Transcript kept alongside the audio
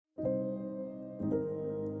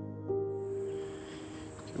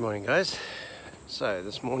Morning guys. So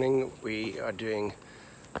this morning we are doing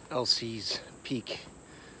Elsie's peak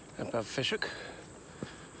above Fishhook,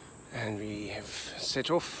 and we have set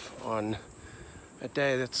off on a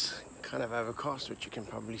day that's kind of overcast, which you can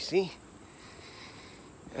probably see,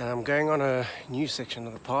 and I'm going on a new section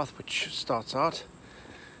of the path which starts out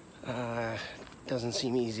doesn't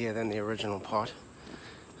seem easier than the original part.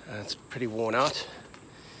 It's pretty worn out.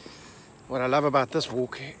 What I love about this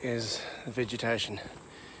walk is the vegetation.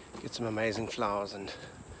 Get some amazing flowers and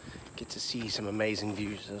get to see some amazing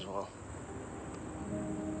views as well.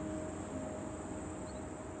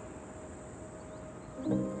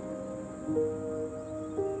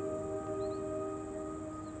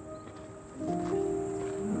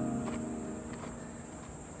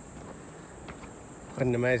 What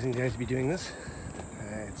an amazing day to be doing this.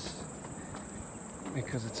 It's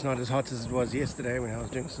because it's not as hot as it was yesterday when I was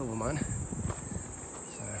doing silver mine,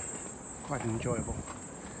 so quite enjoyable.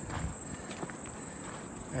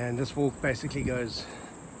 And this walk basically goes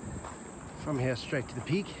from here straight to the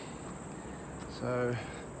peak. So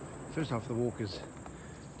first half of the walk is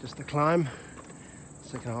just the climb,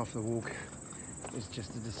 second half of the walk is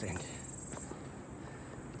just a descent.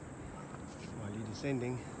 While you're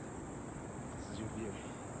descending, this is your view.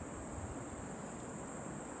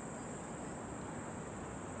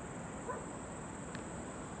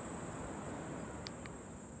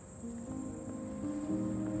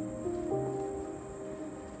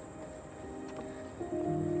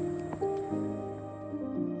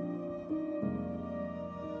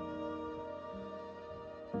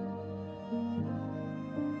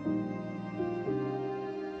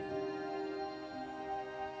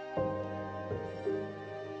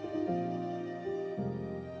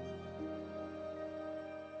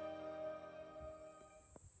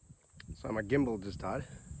 So my gimbal just died,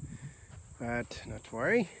 but not to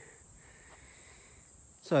worry.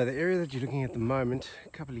 So the area that you're looking at the moment, a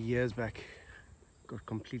couple of years back, got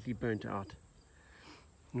completely burnt out.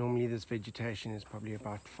 Normally this vegetation is probably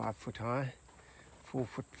about 5 foot high, 4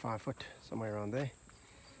 foot, 5 foot, somewhere around there.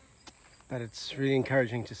 But it's really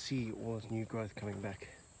encouraging to see all this new growth coming back.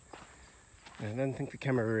 And I don't think the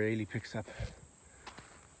camera really picks up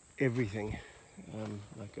everything.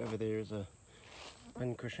 Like over there is a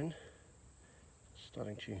pin cushion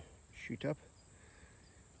starting to shoot up.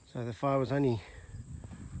 So the fire was only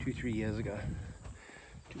 2-3 years ago.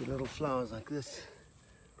 Two little flowers like this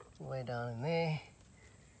way down in there.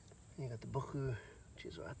 You got the buchu, which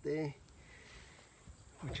is right there,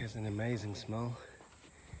 which has an amazing smell.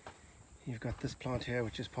 You've got this plant here,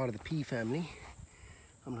 which is part of the pea family.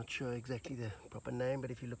 I'm not sure exactly the proper name,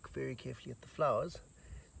 but if you look very carefully at the flowers,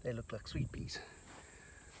 they look like sweet peas,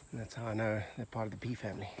 and that's how I know they're part of the pea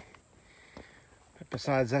family. But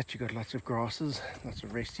besides that, you've got lots of grasses, lots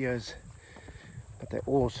of restios, but they're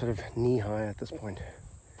all sort of knee-high at this point.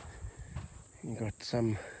 You've got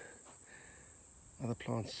some other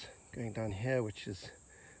plants going down here, which is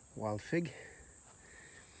wild fig.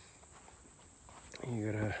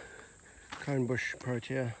 You've got a cone bush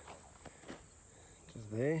protea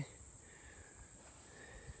just there.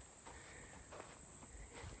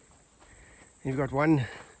 You've got one,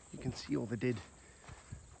 you can see all the dead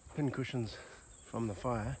pin cushions from the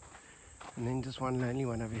fire, and then just one lonely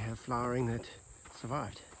one over here flowering that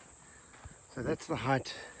survived. So that's the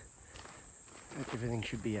height that everything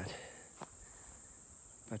should be at,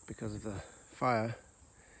 but because of the fire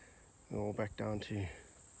we're all back down to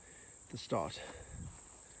the start.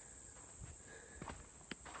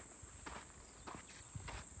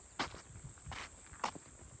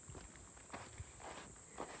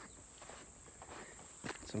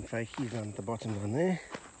 Some fakies down at the bottom down there.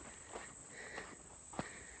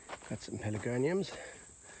 Got some pelargoniums.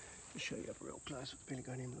 I'll show you up real close what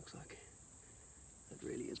pelargonium looks like. It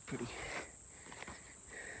really is pretty.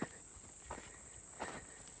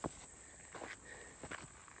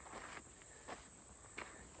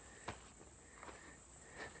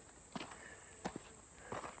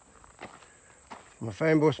 From a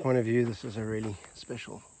fairy-bush point of view, this is a really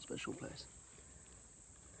special place.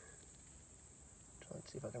 Try and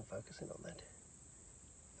see if I can focus in on that.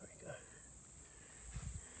 There we go.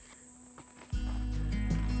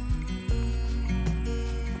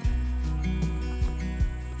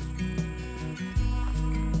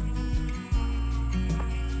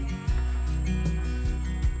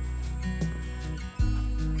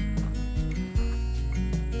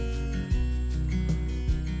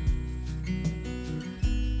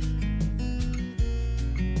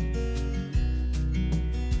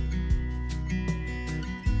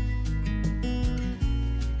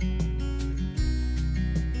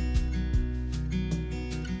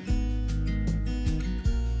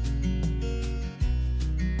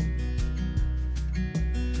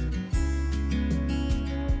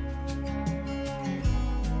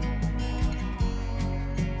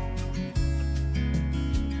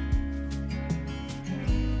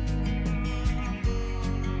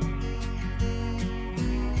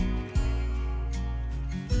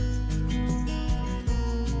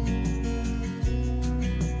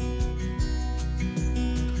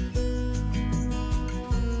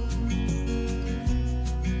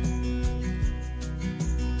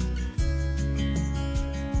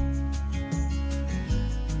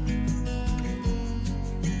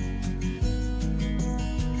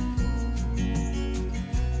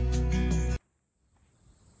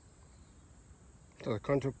 So the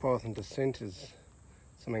contour path and descent is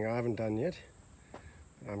something I haven't done yet,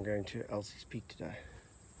 but I'm going to Elsie's Peak today.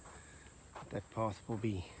 That path will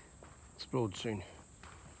be explored soon.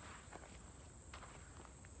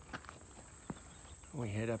 We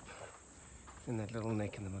head up in that little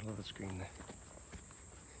neck in the middle of the screen there.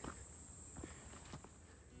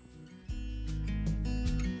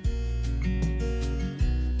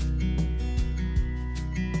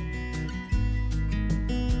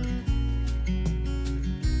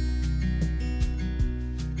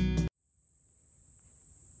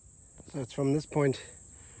 So it's from this point,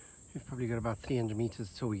 we've probably got about 300 meters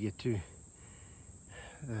till we get to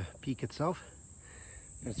the peak itself.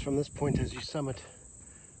 And it's from this point as you summit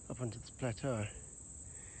up onto this plateau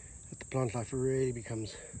that the plant life really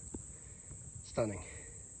becomes stunning.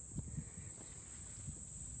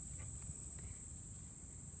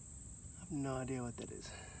 I have no idea what that is.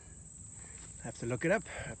 I have to look it up.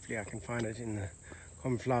 Hopefully I can find it in the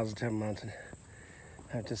common flowers of Table Mountain.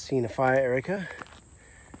 I've just seen a fire erica,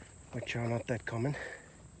 which are not that common,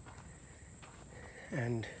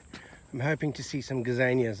 and I'm hoping to see some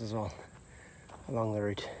gazanias as well along the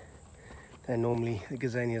route. The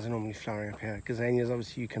gazanias are normally flowering up here. Gazanias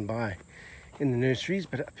obviously you can buy in the nurseries,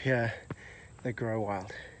 but up here they grow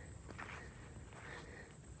wild.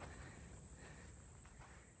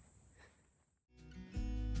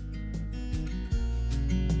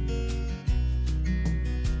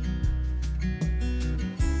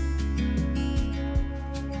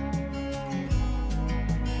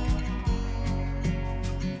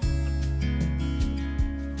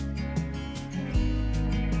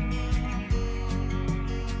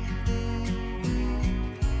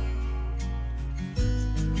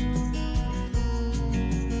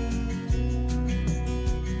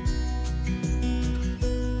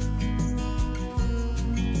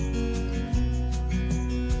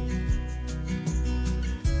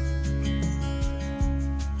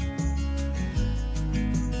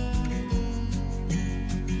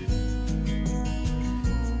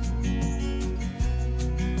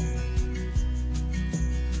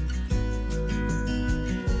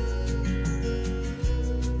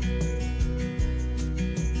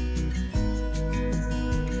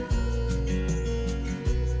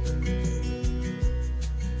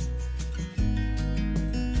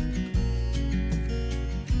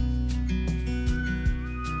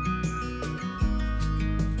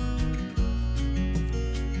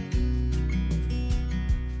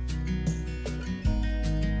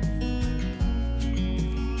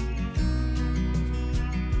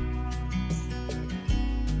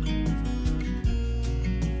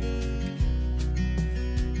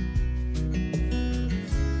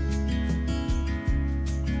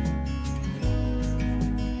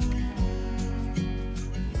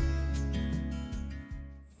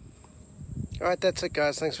 Alright, that's it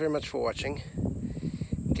guys, thanks very much for watching.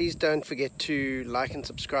 Please don't forget to like and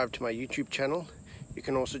subscribe to my YouTube channel. You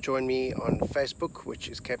can also join me on Facebook, which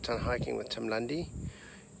is Cape Town Hiking with Tim Lundy,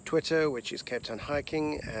 Twitter, which is Cape Town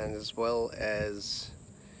Hiking, and as well as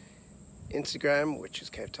Instagram, which is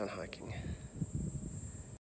Cape Town Hiking.